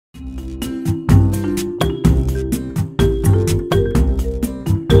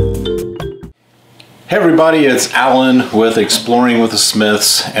Hey everybody, it's Alan with Exploring with the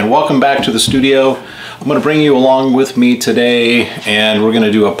Smiths, and welcome back to the studio. I'm going to bring you along with me today, and we're going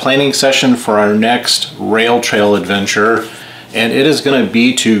to do a planning session for our next rail trail adventure, and it is going to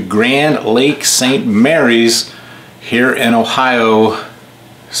be to Grand Lake St. Mary's here in Ohio,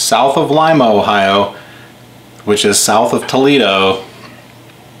 south of Lima, Ohio, which is south of Toledo,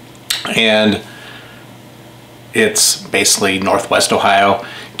 and it's basically northwest Ohio,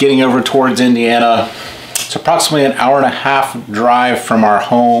 getting over towards Indiana. It's approximately an hour and a half drive from our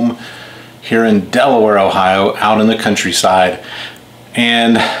home here in Delaware, Ohio, out in the countryside.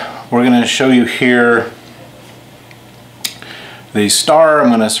 And we're going to show you here the star. I'm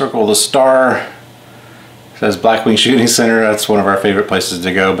going to circle the star. It says Blackwing Shooting Center. That's one of our favorite places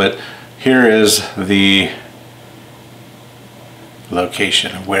to go. But here is the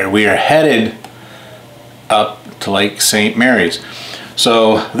location where we are headed up to Lake St. Mary's.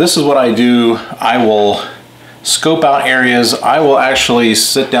 So this is what I do. I will scope out areas. I will actually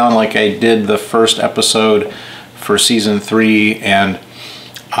sit down like I did the first episode for season 3, and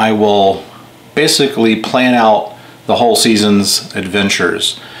I will basically plan out the whole season's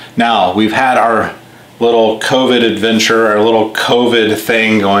adventures. Now, we've had our little COVID adventure, our little COVID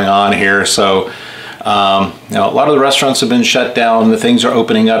thing going on here. So you know, a lot of the restaurants have been shut down. The things are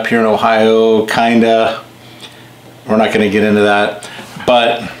opening up here in Ohio, kinda. We're not going to get into that,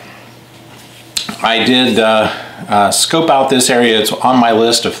 but I did scope out this area. It's on my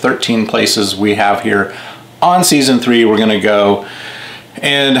list of 13 places we have here on season 3 we're going to go,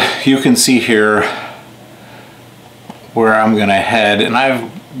 and you can see here where I'm going to head. And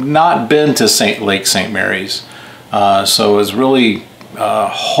I've not been to Lake St. Mary's, so it's really a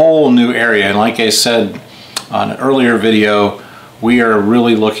whole new area. And like I said on an earlier video, we are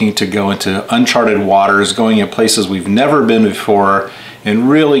really looking to go into uncharted waters, going in places we've never been before, and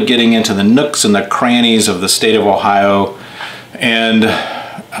really getting into the nooks and the crannies of the state of Ohio, and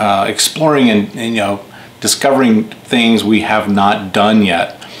exploring and you know, discovering things we have not done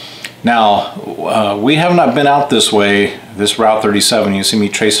yet. Now, we have not been out this way, this Route 37. You see me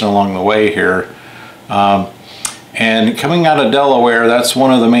tracing along the way here. And coming out of Delaware, that's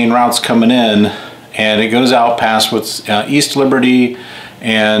one of the main routes coming in, and it goes out past what's East Liberty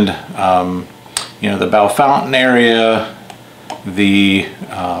and you know, the Bell Fountain area, the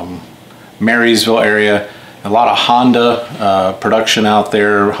Marysville area. A lot of Honda production out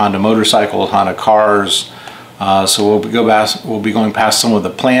there, Honda motorcycles, Honda cars. So we'll be going past some of the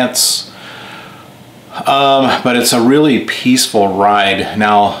plants. But it's a really peaceful ride.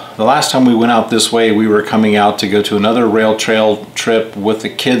 Now, the last time we went out this way, we were coming out to go to another rail trail trip with the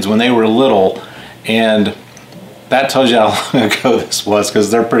kids when they were little, and that tells you how long ago this was, because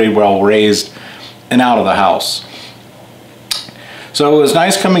they're pretty well raised and out of the house. So it was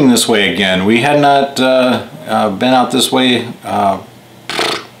nice coming this way again. We had not been out this way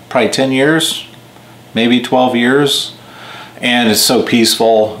probably 10 years, maybe 12 years. And it's so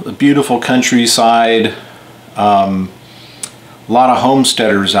peaceful, the beautiful countryside, a lot of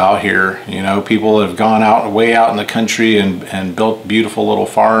homesteaders out here. You know, people have gone out way out in the country and built beautiful little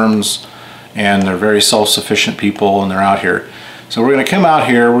farms, and they're very self-sufficient people, and they're out here. So we're going to come out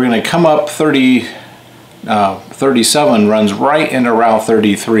here, we're going to come up 37 runs right into Route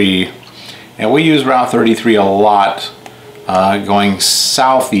 33, and we use Route 33 a lot going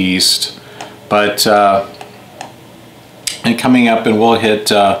southeast, but and coming up, and we'll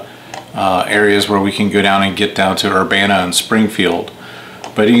hit areas where we can go down and get down to Urbana and Springfield.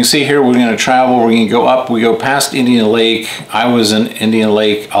 But you can see here we're going to travel, we're going to go up, we go past Indian Lake. I was in Indian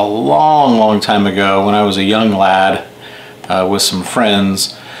Lake a long time ago when I was a young lad with some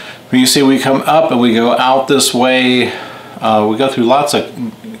friends. But you see we come up and we go out this way. We go through lots of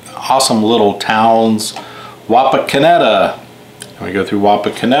awesome little towns. Wapakoneta. And we go through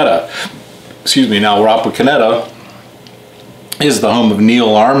Wapakoneta. Excuse me. Now, Wapakoneta is the home of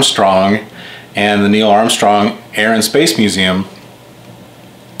Neil Armstrong and the Neil Armstrong Air and Space Museum.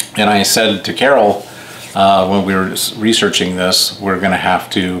 And I said to Carol when we were researching this, we're going to have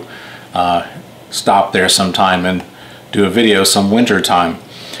to stop there sometime and do a video some winter time.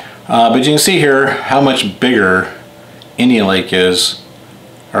 But you can see here how much bigger Indian Lake is,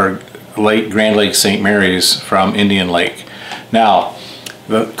 or Grand Lake St. Mary's, from Indian Lake. Now,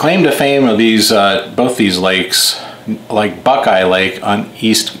 the claim to fame of these both these lakes, like Buckeye Lake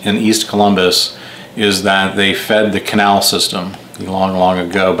in East Columbus, is that they fed the canal system long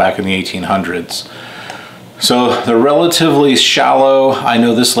ago, back in the 1800s. So they're relatively shallow. I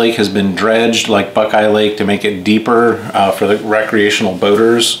know this lake has been dredged like Buckeye Lake to make it deeper for the recreational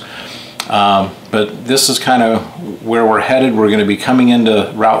boaters. But this is kind of where we're headed. We're going to be coming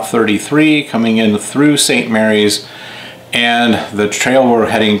into Route 33, coming in through St. Mary's, and the trail we're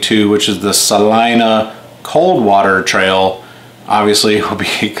heading to, which is the Salina Coldwater Trail, obviously will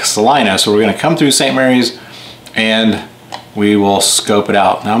be Salina. So we're going to come through St. Mary's and we will scope it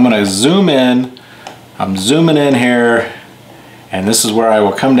out. Now I'm going to zoom in. I'm zooming in here, and this is where I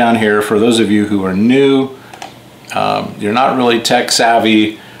will come down here. For those of you who are new, you're not really tech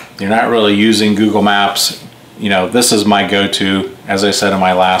savvy, you're not really using Google Maps, you know, this is my go-to. As I said in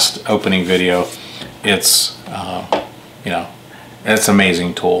my last opening video, it's you know, it's an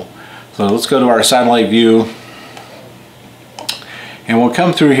amazing tool. So let's go to our satellite view, and we'll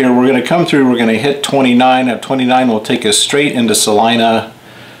come through here. We're going to come through, we're going to hit 29. At 29 will take us straight into Salina,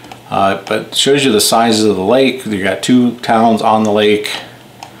 but shows you the sizes of the lake. You got 2 towns on the lake,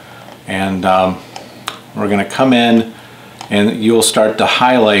 and we're going to come in and you'll start to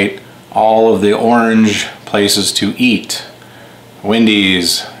highlight all of the orange places to eat.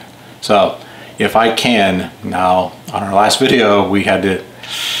 Wendy's. So if I can, now on our last video we had to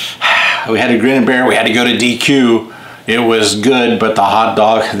grin and bear, we had to go to DQ. It was good, but the hot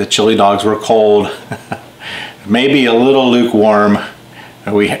dog, the chili dogs were cold. Maybe a little lukewarm.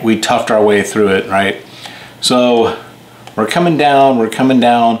 We toughed our way through it, right? So we're coming down,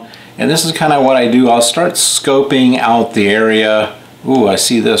 and this is kind of what I do. I'll start scoping out the area. Ooh, I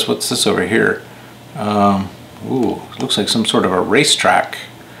see this. What's this over here? Ooh, looks like some sort of a racetrack,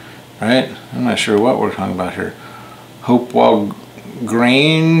 right? I'm not sure what we're talking about here. Hopewell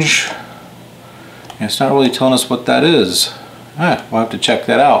Grange. And it's not really telling us what that is. We'll have to check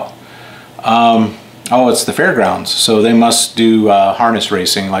that out. Oh, it's the fairgrounds. So they must do harness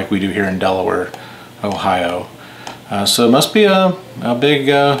racing like we do here in Delaware, Ohio. So it must be a big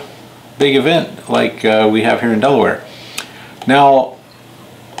event like we have here in Delaware. Now,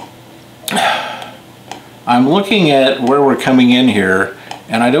 I'm looking at where we're coming in here,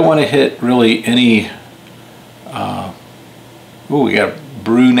 and I don't want to hit really any. Ooh, we got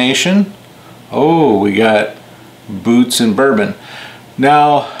Brew Nation. Oh, we got Boots and Bourbon.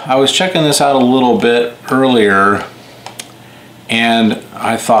 Now, I was checking this out a little bit earlier, and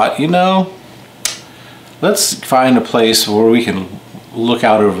I thought, you know, let's find a place where we can look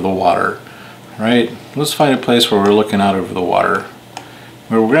out over the water, right? Let's find a place where we're looking out over the water.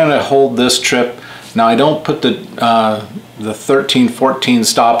 We're going to hold this trip. Now, I don't put the 13, 14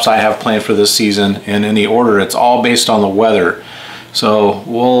 stops I have planned for this season in any order. It's all based on the weather. So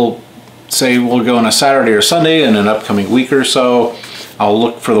we'll say we'll go on a Saturday or Sunday in an upcoming week or so. I'll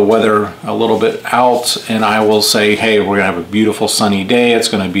look for the weather a little bit out, and I will say, hey, we're gonna have a beautiful sunny day. It's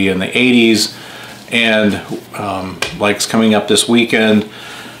gonna be in the 80s, and like it's coming up this weekend,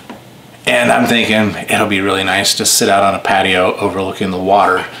 and I'm thinking it'll be really nice to sit out on a patio overlooking the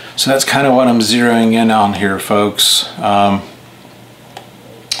water. So that's kind of what I'm zeroing in on here, folks. And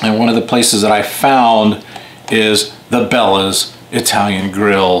one of the places that I found is the Bella's Italian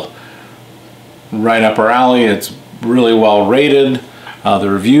Grill. Right up our alley. It's really well rated. The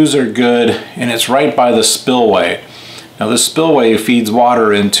reviews are good, and it's right by the spillway. Now this spillway feeds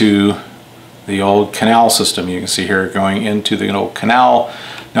water into the old canal system. You can see here going into the old canal.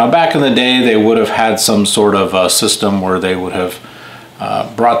 Now back in the day they would have had some sort of system where they would have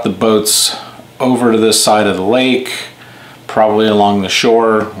brought the boats over to this side of the lake, probably along the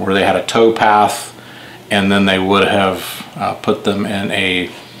shore where they had a tow path, and then they would have put them in a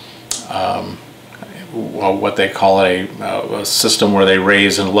well, what they call a system where they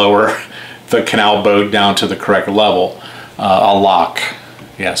raise and lower the canal boat down to the correct level. A lock,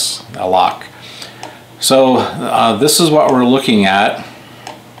 yes, a lock. So this is what we're looking at,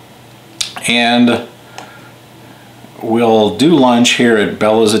 and we'll do lunch here at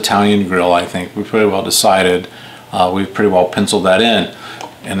Bella's Italian Grill. I think we pretty well decided, we've pretty well penciled that in.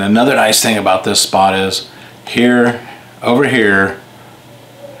 And another nice thing about this spot is here, over here,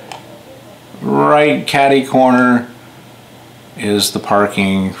 right catty corner is the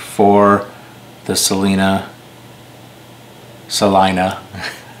parking for the Salina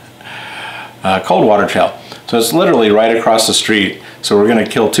Coldwater Trail. So it's literally right across the street. So we're going to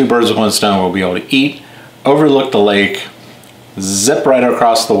kill 2 birds with 1 stone. We'll be able to eat, overlook the lake, zip right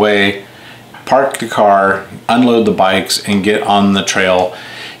across the way, park the car, unload the bikes, and get on the trail.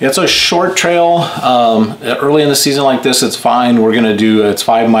 It's a short trail. Early in the season like this, it's fine. We're gonna do, it's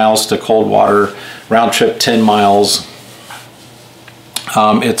 5 miles to Coldwater, round trip 10 miles.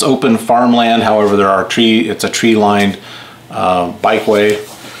 It's open farmland, however there are it's a tree lined bikeway.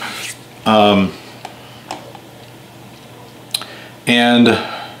 And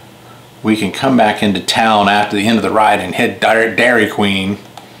we can come back into town after the end of the ride and hit Dairy Queen.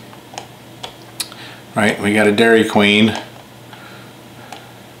 right? We got a Dairy Queen.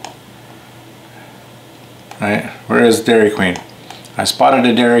 Right, where is Dairy Queen? I spotted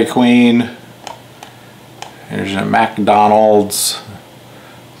a Dairy Queen. There's a McDonald's,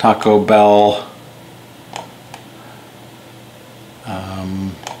 Taco Bell.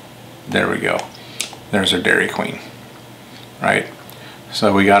 There we go. There's our Dairy Queen, right?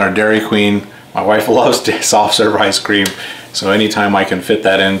 So we got our Dairy Queen. My wife loves soft serve ice cream, so anytime I can fit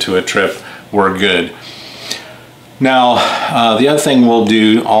that into a trip, we're good. Now, the other thing we'll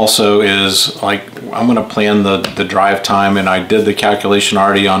do also is, like, I'm going to plan the drive time, and I did the calculation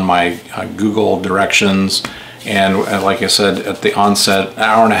already on my Google directions. And like I said at the onset, an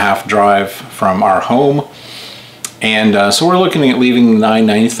hour-and-a-half drive from our home. And so we're looking at leaving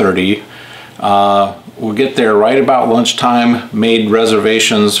 9:30. We'll get there right about lunchtime, made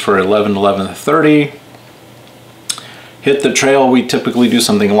reservations for 11:30. Hit the trail. We typically do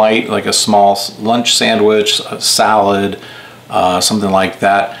something light, like a small lunch sandwich, a salad, something like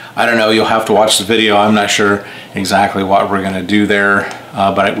that. I don't know, you'll have to watch the video. I'm not sure exactly what we're gonna do there,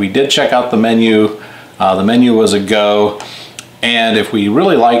 but we did check out the menu. The menu was a go, and if we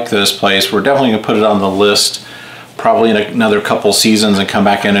really like this place, we're definitely gonna put it on the list probably in another couple seasons and come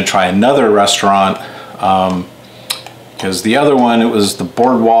back in and try another restaurant. Because the other one, it was the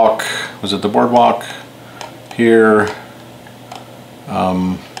Boardwalk. Was it the Boardwalk here?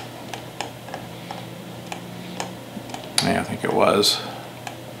 Yeah, I think it was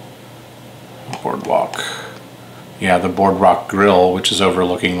Boardwalk. Yeah, the Boardwalk Grill, which is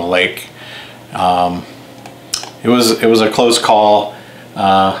overlooking the lake. It was a close call.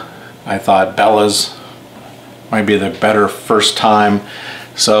 I thought Bella's might be the better first time,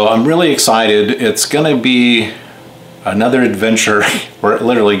 so I'm really excited. It's gonna be another adventure. We're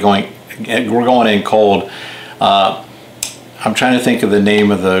literally going in cold. I'm trying to think of the name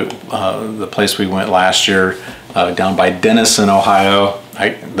of the place we went last year, down by Denison, Ohio.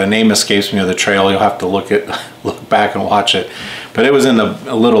 The name escapes me of the trail. You'll have to look back and watch it. But it was in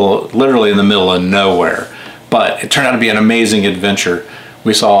literally in the middle of nowhere. But it turned out to be an amazing adventure.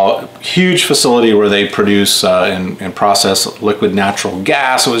 We saw a huge facility where they produce and process liquid natural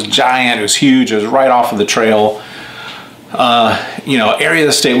gas. It was giant, it was huge, it was right off of the trail. You know, area of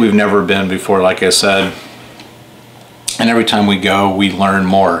the state we've never been before, like I said. And every time we go, we learn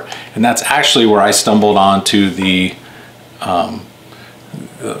more. And that's actually where I stumbled onto the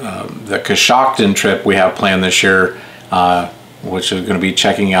Coshocton trip we have planned this year, which is going to be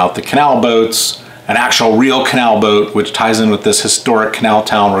checking out the canal boats, an actual real canal boat, which ties in with this historic canal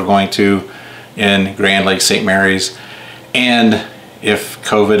town we're going to in Grand Lake St. Mary's. And if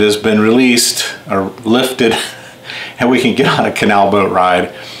COVID has been released or lifted and we can get on a canal boat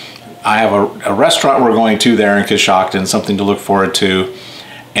ride, I have a restaurant we're going to there in Coshocton, something to look forward to.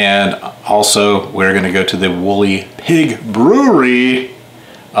 And also we're going to go to the Woolly Pig Brewery.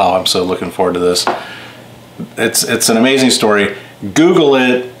 Oh, I'm so looking forward to this. It's an amazing story. Google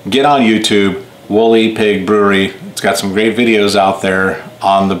it, get on YouTube, Woolly Pig Brewery. It's got some great videos out there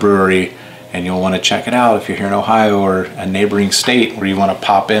on the brewery, and you'll want to check it out if you're here in Ohio or a neighboring state where you want to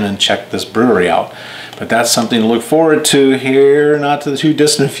pop in and check this brewery out. But that's something to look forward to here, not to the too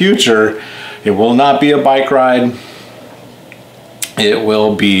distant future. It will not be a bike ride. It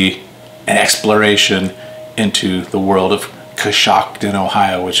will be an exploration into the world of Coshocton,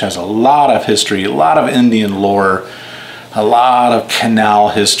 Ohio, which has a lot of history, a lot of Indian lore, a lot of canal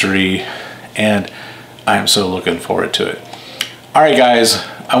history, and I'm so looking forward to it. All right, guys,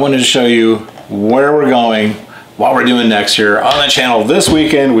 I wanted to show you where we're going, what we're doing next year on the channel this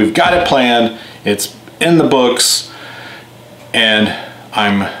weekend. We've got it planned. It's in the books, and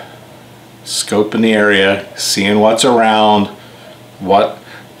I'm scoping the area, seeing what's around, what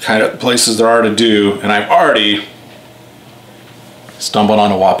kind of places there are to do, and I've already stumbled on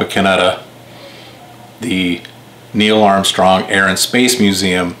Wapakoneta, the Neil Armstrong Air and Space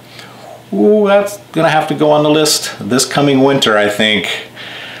Museum. Ooh, that's gonna have to go on the list this coming winter, I think.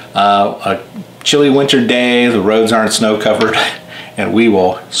 A chilly winter day, the roads aren't snow covered, and we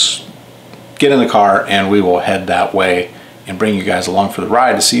will get in the car and we will head that way and bring you guys along for the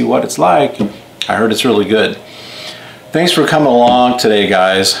ride to see what it's like. I heard it's really good. Thanks for coming along today,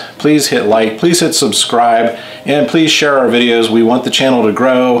 guys. Please hit like, please hit subscribe, and please share our videos. We want the channel to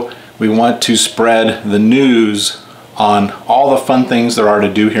grow. We want to spread the news on all the fun things there are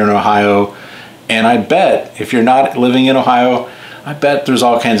to do here in Ohio. And I bet if you're not living in Ohio, I bet there's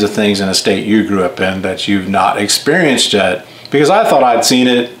all kinds of things in a state you grew up in that you've not experienced yet, because I thought I'd seen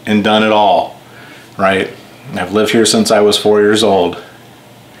it and done it all, right? I've lived here since I was 4 years old.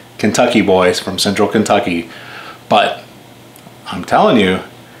 Kentucky boys from Central Kentucky. But I'm telling you,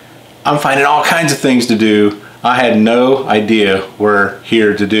 I'm finding all kinds of things to do I had no idea were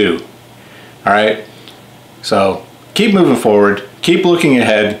here to do. All right, so keep moving forward, keep looking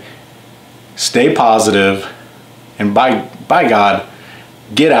ahead, stay positive, and by God,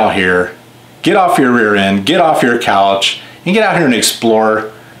 get out here, get off your rear end, get off your couch, and get out here and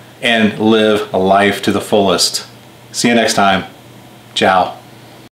explore and live a life to the fullest. See you next time. Ciao.